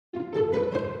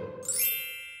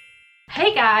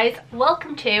Hey guys,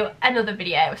 welcome to another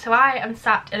video. So I am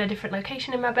sat in a different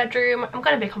location in my bedroom. I'm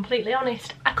gonna be completely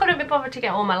honest, I couldn't be bothered to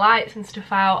get all my lights and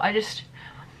stuff out. I just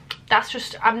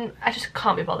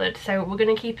can't be bothered, so we're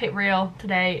gonna keep it real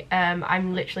today.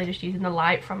 I'm literally just using the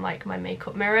light from like my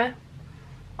makeup mirror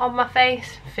on my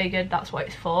face. Figured that's what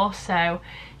it's for. So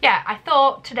yeah, I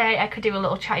thought today I could do a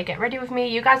little chatty get ready with me.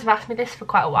 You guys have asked me this for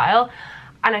quite a while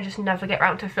and I just never get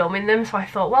around to filming them, so I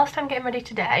thought whilst I'm getting ready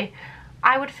today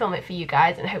I would film it for you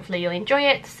guys and hopefully you'll enjoy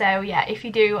it. So yeah, if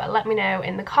you do, let me know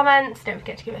in the comments. Don't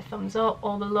forget to give it a thumbs up,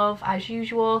 all the love as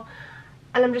usual.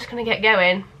 And I'm just gonna get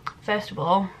going. First of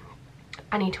all,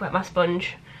 I need to wet my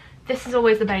sponge. This is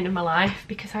always the bane of my life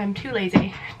because I'm too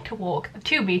lazy to walk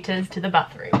 2 meters to the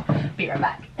bathroom. Be right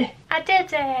back. I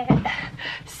did it!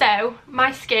 So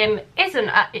my skin isn't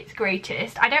at its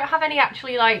greatest. I don't have any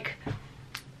actually like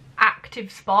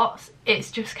active spots.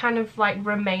 It's just kind of like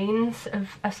remains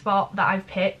of a spot that I've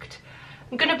picked.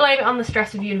 I'm gonna blame it on the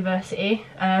stress of university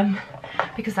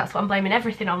because that's what I'm blaming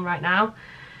everything on right now.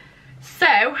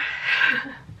 So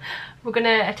we're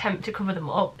gonna attempt to cover them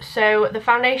up. So the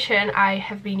foundation I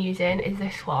have been using is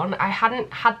this one. I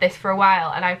hadn't had this for a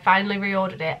while and I finally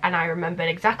reordered it and I remembered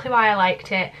exactly why I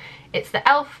liked it. It's the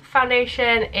e.l.f.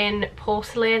 foundation in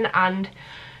porcelain, and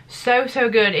so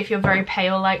good if you're very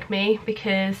pale like me,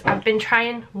 because I've been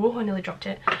trying, oh I nearly dropped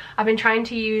it, I've been trying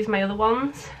to use my other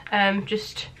ones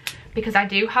just because I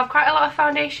do have quite a lot of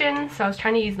foundation, so I was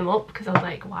trying to use them up because I was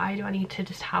like, why do I need to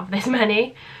just have this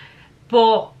many?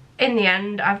 But in the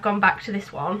end I've gone back to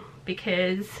this one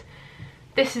because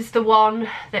this is the one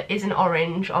that isn't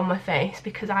orange on my face,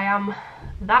 because I am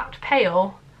that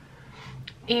pale.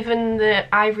 Even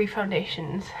the ivory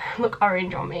foundations look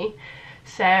orange on me.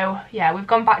 So yeah, we've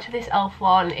gone back to this e.l.f.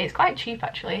 one. It's quite cheap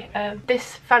actually.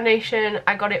 This foundation,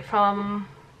 I got it from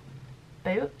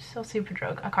Boots or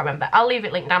Superdrug, I can't remember. I'll leave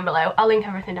it linked down below. I'll link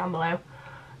everything down below.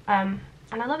 And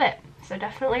I love it, so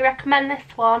definitely recommend this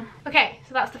one. Okay,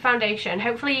 so that's the foundation.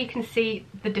 Hopefully you can see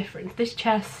the difference. This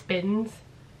chair spins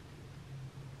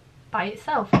by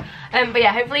itself. But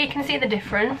yeah, hopefully you can see the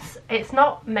difference. It's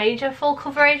not major full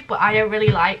coverage, but I don't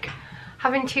really like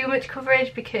having too much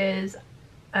coverage because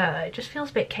it just feels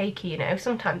a bit cakey, you know.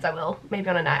 Sometimes I will, maybe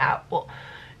on a night out, but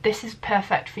this is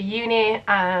perfect for uni,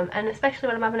 and especially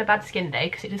when I'm having a bad skin day,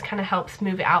 because it just kind of helps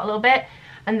smooth it out a little bit.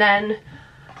 And then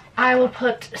I will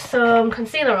put some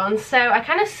concealer on. So I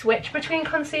kind of switch between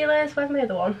concealers. Where's my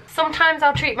other one? Sometimes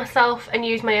I'll treat myself and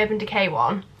use my Urban Decay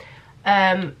one,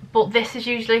 but this is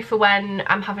usually for when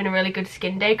I'm having a really good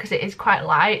skin day because it is quite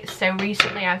light. So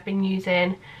recently I've been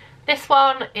using this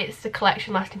one. It's the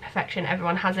Collection Lasting Perfection.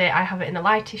 Everyone has it. I have it in the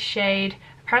lightest shade.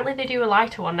 Apparently they do a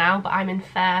lighter one now, but I'm in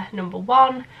Fair number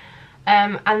 1.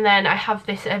 And then I have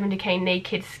this Urban Decay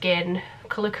Naked Skin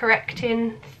colour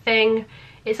correcting thing.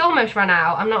 It's almost run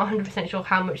out. I'm not 100% sure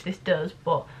how much this does,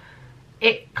 but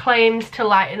it claims to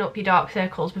lighten up your dark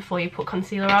circles before you put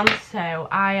concealer on. So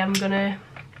I'm gonna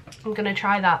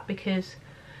try that because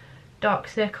dark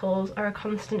circles are a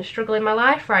constant struggle in my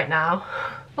life right now.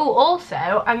 Oh,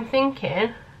 also I'm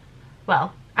thinking,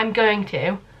 well, I'm going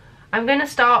to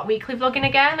start weekly vlogging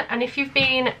again. And if you've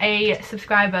been a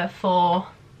subscriber for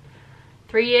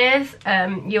 3 years,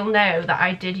 you'll know that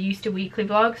I did used to weekly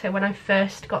vlog. So when I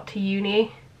first got to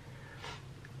uni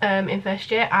in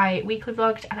first year, I weekly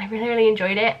vlogged and I really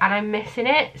enjoyed it and I'm missing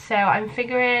it. So I've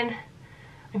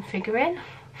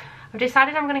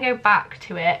decided I'm going to go back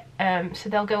to it. So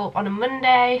they'll go up on a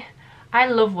Monday. I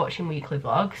love watching weekly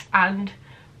vlogs, and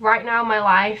right now my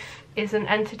life isn't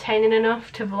entertaining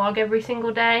enough to vlog every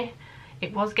single day.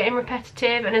 It was getting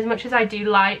repetitive, and as much as I do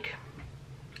like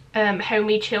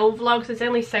homey chill vlogs, there's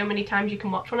only so many times you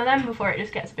can watch one of them before it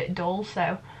just gets a bit dull.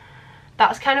 So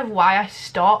that's kind of why I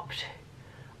stopped,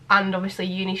 and obviously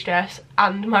uni stress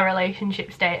and my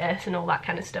relationship status and all that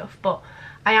kind of stuff. But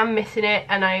I am missing it,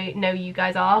 and I know you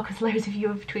guys are, because loads of you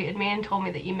have tweeted me and told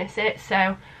me that you miss it.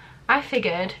 So I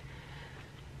figured,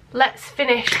 let's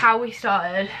finish how we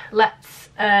started. Let's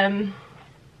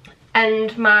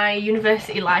end my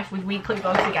university life with weekly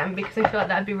vlogs again, because I feel like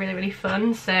that'd be really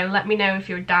fun. So let me know if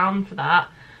you're down for that.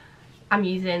 I'm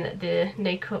using the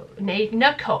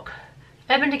Nacook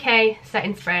Urban Decay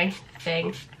setting spray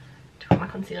thing to put my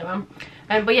concealer on.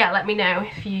 But yeah, let me know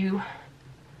if you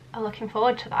are looking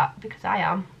forward to that, because I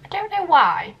am. I don't know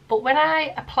why, but when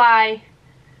I apply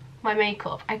my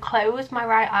makeup I close my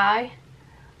right eye.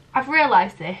 I've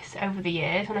realised this over the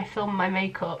years when I film my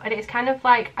makeup, and it's kind of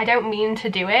like, I don't mean to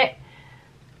do it.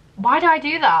 Why do I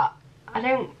do that? I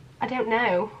don't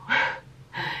know.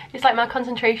 It's like my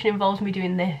concentration involves me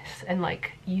doing this and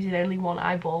like using only one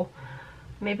eyeball.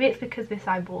 Maybe it's because this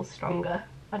eyeball's stronger.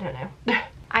 I don't know.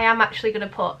 I am actually going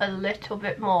to put a little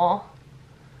bit more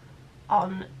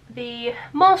on the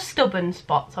more stubborn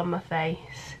spots on my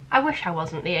face. I wish I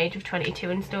wasn't the age of 22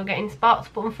 and still getting spots,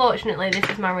 but unfortunately this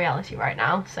is my reality right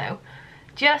now, so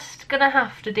just gonna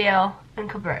have to deal and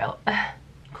cover it up.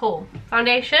 Cool.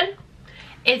 Foundation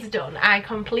is done. I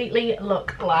completely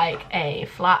look like a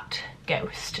flat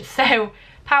ghost. So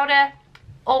powder,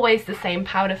 always the same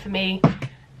powder for me.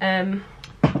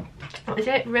 What is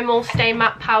it? Rimmel Stay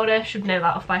Matte powder, should know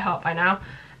that off by heart by now.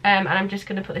 And I'm just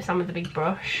gonna put this on with a big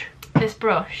brush. This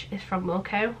brush is from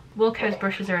Wilko. Wilko's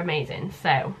brushes are amazing,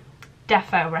 so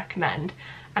defo recommend.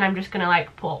 And I'm just gonna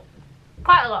like put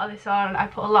quite a lot of this on. I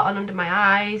put a lot on under my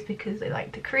eyes because they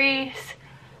like to crease.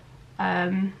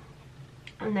 And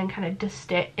then kind of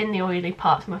dust it in the oily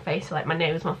parts of my face, so like my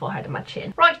nose, my forehead and my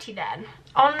chin. Righty then,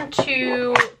 on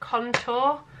to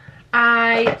contour.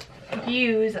 I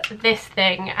use this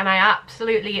thing and I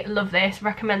absolutely love this.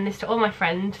 Recommend this to all my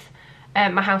friends.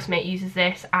 My housemate uses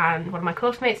this and one of my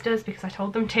course mates does because I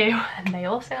told them to, and they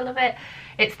also love it.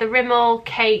 It's the Rimmel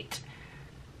Kate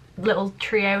little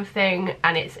trio thing,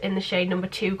 and it's in the shade number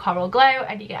 2 Coral Glow,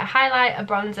 and you get a highlight, a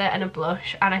bronzer and a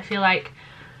blush, and I feel like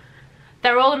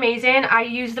they're all amazing. I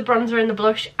use the bronzer and the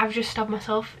blush. I've just stabbed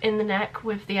myself in the neck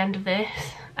with the end of this.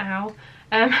 Ow.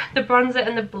 The bronzer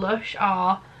and the blush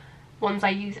are ones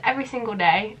I use every single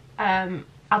day.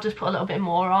 I'll just put a little bit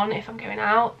more on if I'm going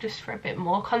out, just for a bit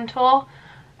more contour.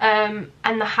 And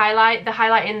the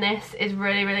highlight in this is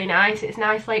really, really nice. It's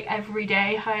nice like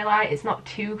everyday highlight. It's not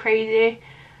too crazy.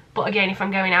 But again, if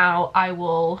I'm going out, I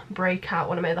will break out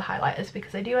one of my other highlighters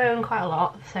because I do own quite a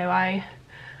lot. So I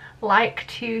like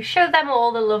to show them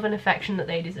all the love and affection that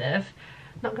they deserve.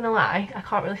 Not gonna lie, I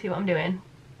can't really see what I'm doing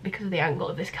because of the angle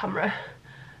of this camera.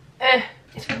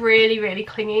 It's really, really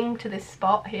clinging to this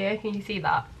spot here. Can you see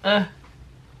that?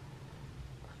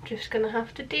 Just gonna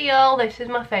have to deal. This is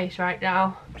my face right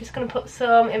now. I'm just gonna put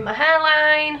some in my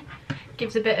hairline.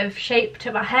 Gives a bit of shape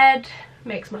to my head.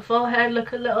 Makes my forehead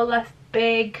look a little less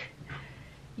big,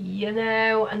 you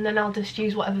know. And then I'll just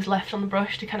use whatever's left on the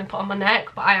brush to kind of put on my neck.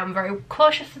 But I am very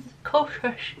cautious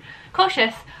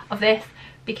of this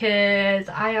because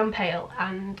I am pale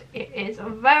and it is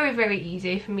very, very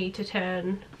easy for me to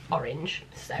turn orange.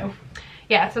 So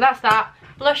yeah, so that's that.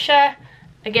 Blusher.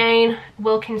 Again,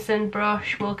 Wilkinson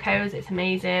brush, Wilko's, it's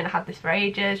amazing. I had this for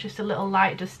ages, just a little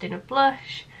light dusting of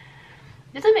blush.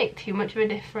 It doesn't make too much of a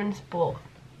difference, but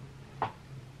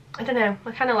I don't know,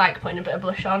 I kind of like putting a bit of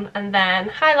blush on. And then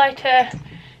highlighter,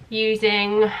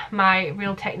 using my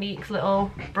Real Techniques little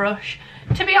brush.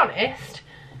 To be honest,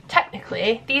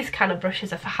 technically, these kind of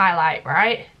brushes are for highlight,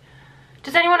 right?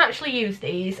 Does anyone actually use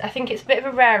these? I think it's a bit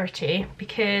of a rarity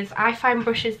because I find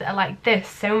brushes that are like this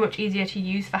so much easier to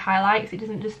use for highlights. It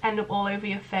doesn't just end up all over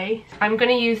your face. I'm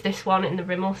going to use this one in the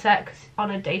Rimmel set because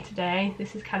on a day-to-day,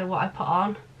 this is kind of what I put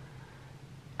on.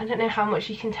 I don't know how much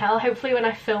you can tell. Hopefully when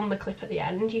I film the clip at the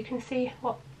end, you can see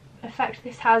what effect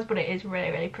this has, but it is really,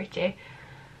 really pretty.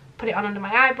 Put it on under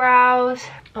my eyebrows,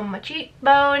 on my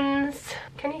cheekbones.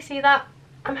 Can you see that?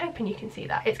 I'm hoping you can see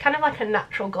that. It's kind of like a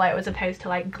natural glow as opposed to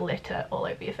like glitter all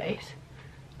over your face.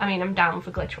 I mean, I'm down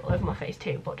for glitter all over my face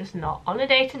too, but just not on a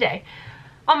day-to-day.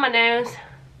 On my nose,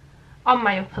 on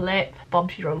my upper lip.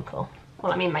 Bob's your uncle.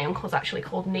 Well, I mean, my uncle's actually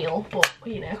called Neil, but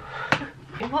you know.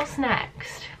 What's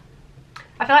next?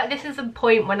 I feel like this is the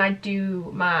point when I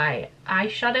do my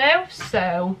eyeshadow,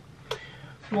 so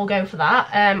we'll go for that.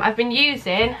 I've been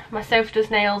using my Sophie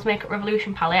Does Nails Makeup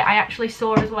Revolution palette. I actually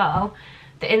saw as well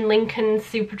that in Lincoln's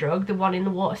Superdrug, the one in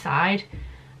the Waterside,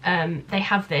 they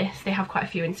have this. They have quite a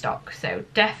few in stock, so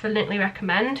definitely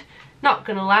recommend. Not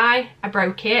gonna lie, I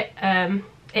broke it.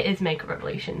 It is Makeup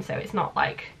Revolution, so it's not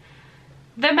like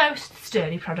the most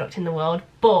sturdy product in the world,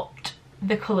 but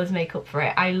the colours make up for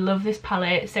it. I love this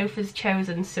palette. Sophie's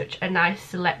chosen such a nice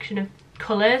selection of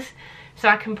colours, so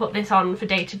I can put this on for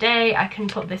day to day. I can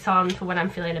put this on for when I'm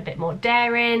feeling a bit more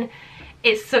daring.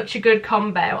 It's such a good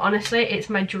combo. Honestly, it's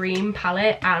my dream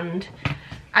palette, and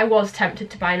I was tempted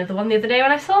to buy another one the other day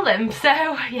when I saw them,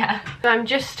 so yeah. I'm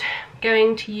just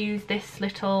going to use this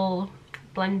little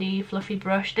blendy fluffy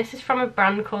brush. This is from a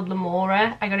brand called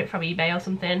Lamora. I got it from eBay or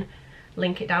something.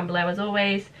 Link it down below as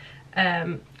always.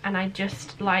 And I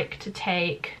just like to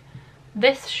take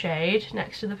this shade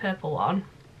next to the purple one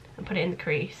and put it in the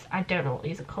crease. I don't know what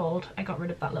these are called. I got rid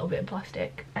of that little bit of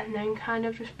plastic. And then kind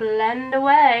of just blend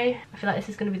away. I feel like this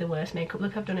is going to be the worst makeup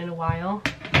look I've done in a while.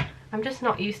 I'm just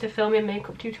not used to filming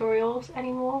makeup tutorials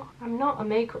anymore. I'm not a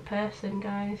makeup person,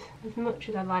 guys, as much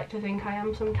as I'd like to think I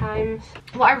am sometimes.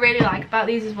 What I really like about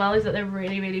these as well is that they're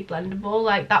really, really blendable.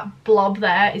 Like that blob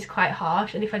there is quite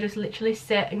harsh, and if I just literally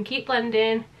sit and keep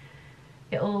blending,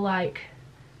 it'll like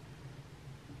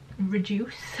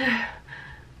reduce.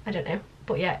 I don't know,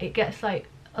 but yeah, it gets like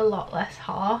a lot less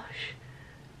harsh,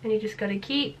 and you just gotta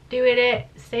keep doing it,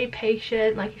 stay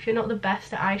patient. Like if you're not the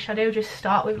best at eyeshadow, just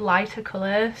start with lighter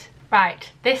colours.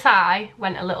 Right, this eye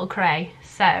went a little cray,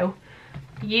 so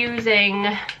using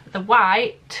the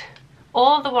white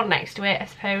or the one next to it, I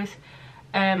suppose,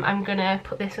 I'm gonna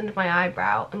put this under my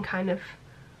eyebrow and kind of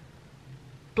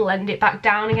blend it back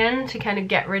down again to kind of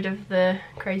get rid of the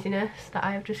craziness that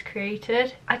I have just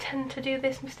created. I tend to do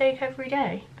this mistake every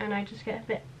day, and I just get a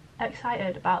bit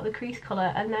excited about the crease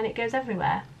colour and then it goes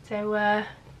everywhere. So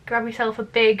grab yourself a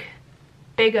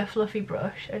bigger fluffy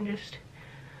brush and just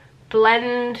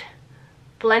blend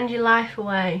your life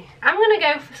away. I'm gonna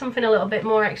go for something a little bit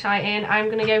more exciting. I'm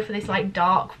gonna go for this like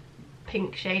dark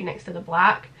pink shade next to the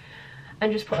black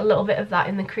and just put a little bit of that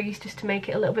in the crease just to make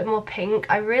it a little bit more pink.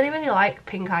 I really like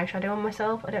pink eyeshadow on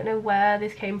myself. I don't know where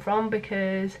this came from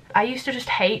because I used to just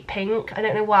hate pink. I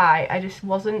don't know why. I just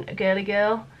wasn't a girly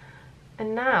girl.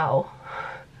 And now,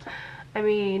 I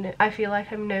mean, I feel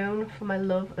like I'm known for my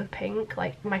love of pink.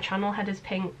 Like my channel head is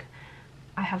pink.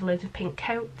 I have loads of pink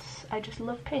coats. I just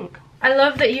love pink. I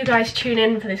love that you guys tune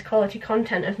in for this quality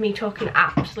content of me talking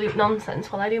absolute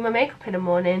nonsense while I do my makeup in the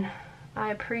morning.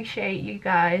 I appreciate you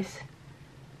guys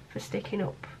for sticking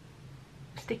up,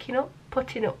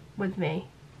 putting up with me.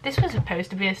 This was supposed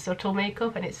to be a subtle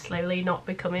makeup and it's slowly not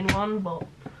becoming one, but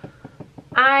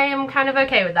I am kind of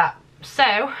okay with that.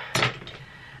 So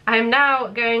I'm now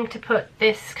going to put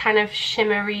this kind of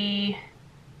shimmery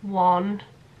one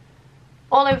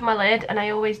all over my lid, and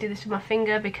I always do this with my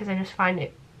finger because I just find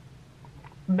it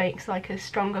makes like a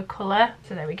stronger colour.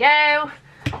 So there we go.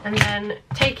 And then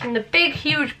taking the big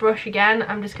huge brush again,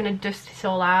 I'm just going to dust this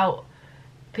all out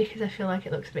because I feel like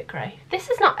it looks a bit grey. This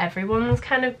is not everyone's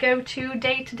kind of go-to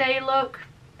day-to-day look.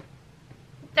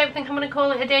 Don't think I'm going to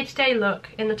call it a day-to-day look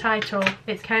in the title.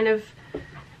 It's kind of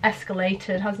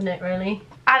escalated, hasn't it, really?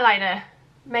 Eyeliner.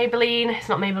 Maybelline. It's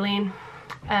not Maybelline.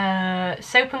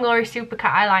 Soap & Glory Super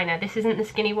Cut eyeliner. This isn't the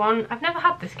skinny one. I've never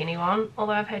had the skinny one,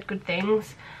 although I've heard good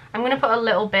things. I'm going to put a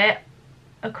little bit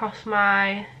across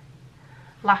my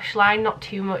lash line, not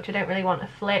too much. I don't really want a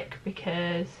flick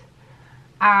because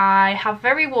I have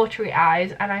very watery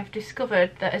eyes, and I've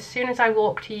discovered that as soon as I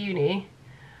walk to uni,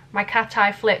 my cat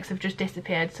eye flicks have just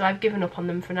disappeared, so I've given up on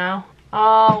them for now.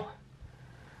 Oh,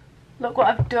 look what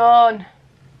I've done.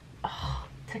 Oh,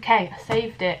 it's okay, I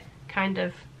saved it, kind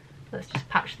of. Let's just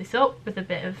patch this up with a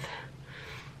bit of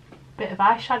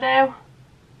eyeshadow.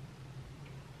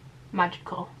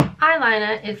 Magical.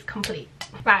 Eyeliner is complete.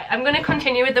 Right, I'm going to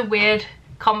continue with the weird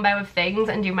combo of things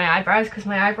and do my eyebrows because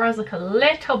my eyebrows look a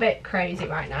little bit crazy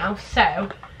right now. So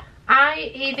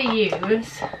I either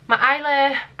use my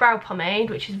Eyeliner brow pomade,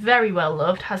 which is very well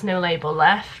loved, has no label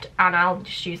left, and I'll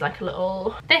just use like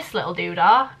this little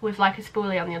doodah with like a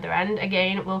spoolie on the other end,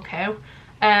 again Wilko,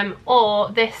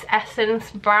 or this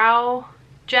Essence brow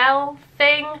gel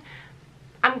thing.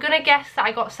 I'm gonna guess that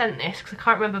I got sent this because I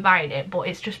can't remember buying it, but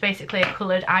it's just basically a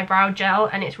coloured eyebrow gel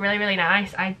and it's really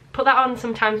nice. I put that on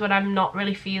sometimes when I'm not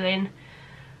really feeling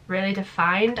really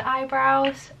defined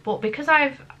eyebrows, but because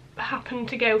I've happened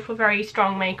to go for very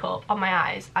strong makeup on my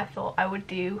eyes, I thought I would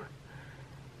do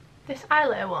this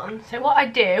eyeliner one. So what I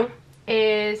do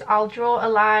is I'll draw a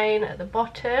line at the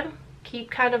bottom, keep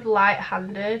kind of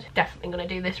light-handed. Definitely gonna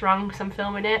do this wrong because I'm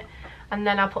filming it. And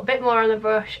then I'll put a bit more on the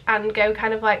brush and go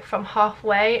kind of like from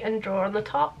halfway and draw on the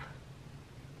top.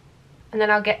 And then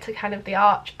I'll get to kind of the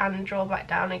arch and draw back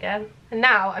down again. And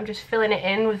now I'm just filling it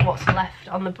in with what's left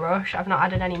on the brush. I've not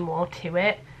added any more to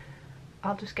it.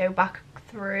 I'll just go back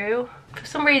through. For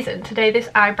some reason today this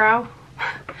eyebrow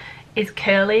is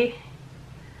curly,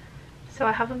 so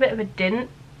I have a bit of a dint,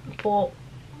 but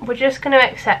we're just going to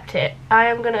accept it. I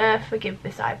am going to forgive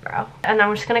this eyebrow. And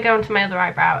I'm just going to go onto my other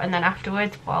eyebrow, and then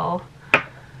afterwards, well,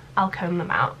 I'll comb them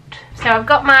out. So I've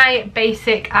got my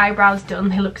basic eyebrows done.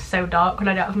 They look so dark when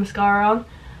I don't have mascara on.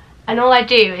 And all I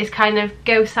do is kind of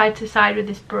go side to side with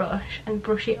this brush and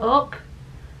brush it up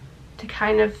to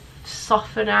kind of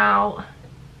soften out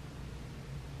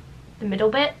the middle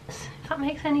bits, if that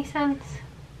makes any sense.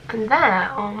 And there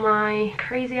are my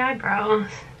crazy eyebrows.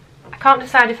 I can't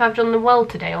decide if I've done them well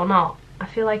today or not. I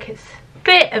feel like it's a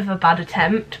bit of a bad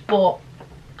attempt, but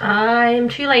I'm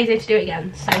too lazy to do it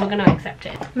again, so we're going to accept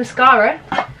it. Mascara.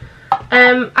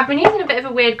 I've been using a bit of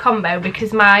a weird combo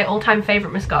because my all-time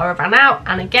favourite mascara ran out,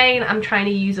 and again I'm trying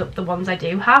to use up the ones I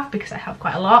do have because I have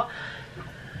quite a lot.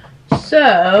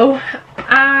 So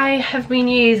I have been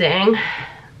using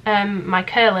my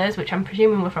curlers, which I'm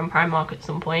presuming were from Primark at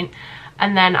some point,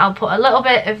 and then I'll put a little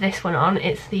bit of this one on.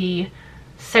 It's the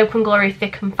Soap and Glory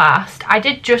Thick and Fast. I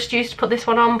did just used to put this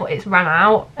one on, but it's ran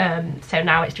out, so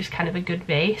now it's just kind of a good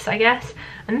base, I guess.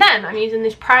 And then I'm using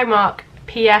this Primark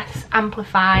PS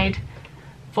Amplified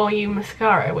Volume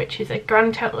Mascara, which is a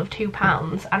grand total of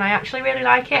 £2, and I actually really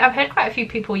like it. I've heard quite a few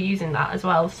people using that as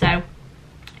well, so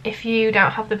if you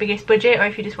don't have the biggest budget, or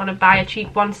if you just want to buy a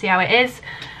cheap one, see how it is,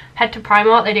 head to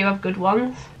Primark, they do have good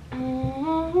ones.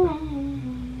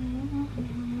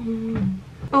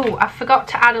 Oh, I forgot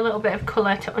to add a little bit of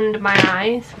colour to under my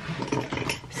eyes.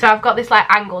 So I've got this like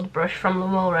angled brush from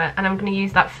Lamora, and I'm going to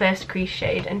use that first crease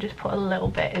shade and just put a little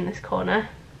bit in this corner.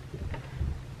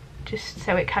 Just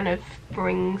so it kind of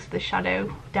brings the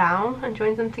shadow down and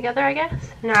joins them together, I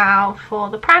guess. Now for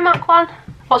the Primark one.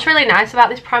 What's really nice about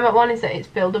this Primark one is that it's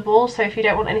buildable, so if you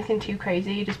don't want anything too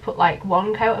crazy, you just put like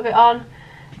one coat of it on.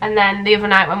 And then the other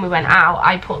night when we went out,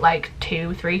 I put like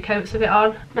 2-3 coats of it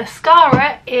on.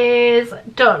 Mascara is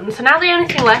done. So now the only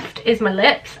thing left is my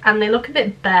lips, and they look a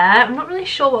bit bare. I'm not really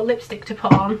sure what lipstick to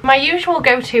put on. My usual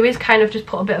go-to is kind of just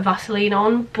put a bit of Vaseline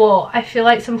on, but I feel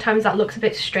like sometimes that looks a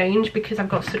bit strange because I've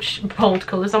got such bold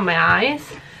colours on my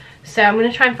eyes. So I'm going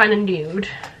to try and find a nude.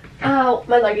 Oh,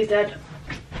 my leg is dead.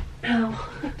 Ow.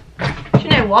 Do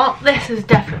you know what? This is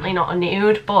definitely not a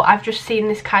nude, but I've just seen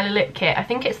this Kylie lip kit. I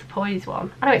think it's the Poise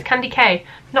one. I know it's Candy K.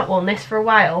 I've not worn this for a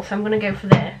while, so I'm going to go for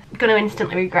this. I'm going to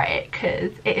instantly regret it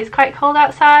because it is quite cold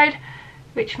outside,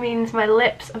 which means my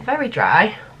lips are very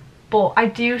dry. But I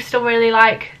do still really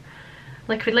like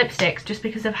liquid lipsticks just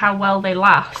because of how well they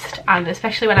last, and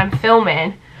especially when I'm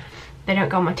filming, they don't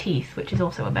go on my teeth, which is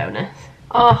also a bonus.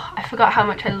 Oh, I forgot how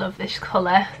much I love this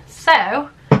colour.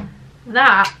 So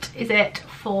that is it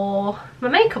for my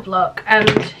makeup look,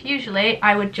 and usually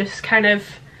I would just kind of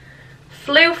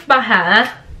floof my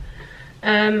hair.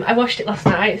 I washed it last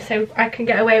night, so I can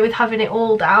get away with having it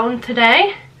all down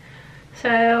today, so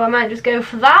I might just go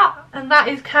for that. And that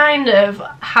is kind of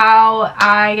how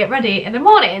I get ready in the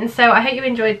morning. So I hope you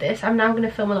enjoyed this. I'm now going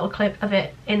to film a little clip of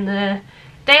it in the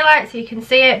daylight so you can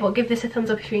see it, but give this a thumbs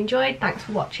up if you enjoyed. Thanks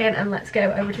for watching, and let's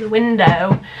go over to the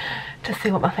window to see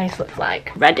what my face looks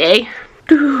like. Ready?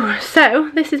 So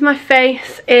this is my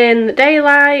face in the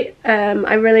daylight.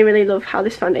 I really love how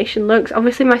this foundation looks.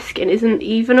 Obviously my skin isn't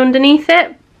even underneath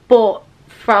it, but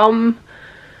from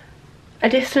a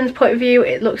distance point of view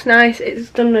it looks nice. It's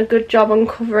done a good job on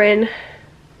covering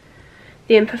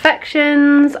the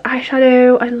imperfections.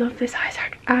 Eyeshadow, I love this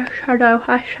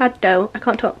eyeshadow. I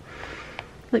can't talk.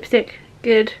 Lipstick,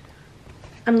 good.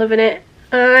 I'm loving it.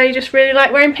 I just really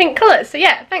like wearing pink colours. So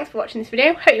yeah, thanks for watching this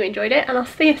video. Hope you enjoyed it, and I'll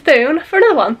see you soon for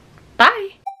another one.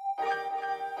 Bye!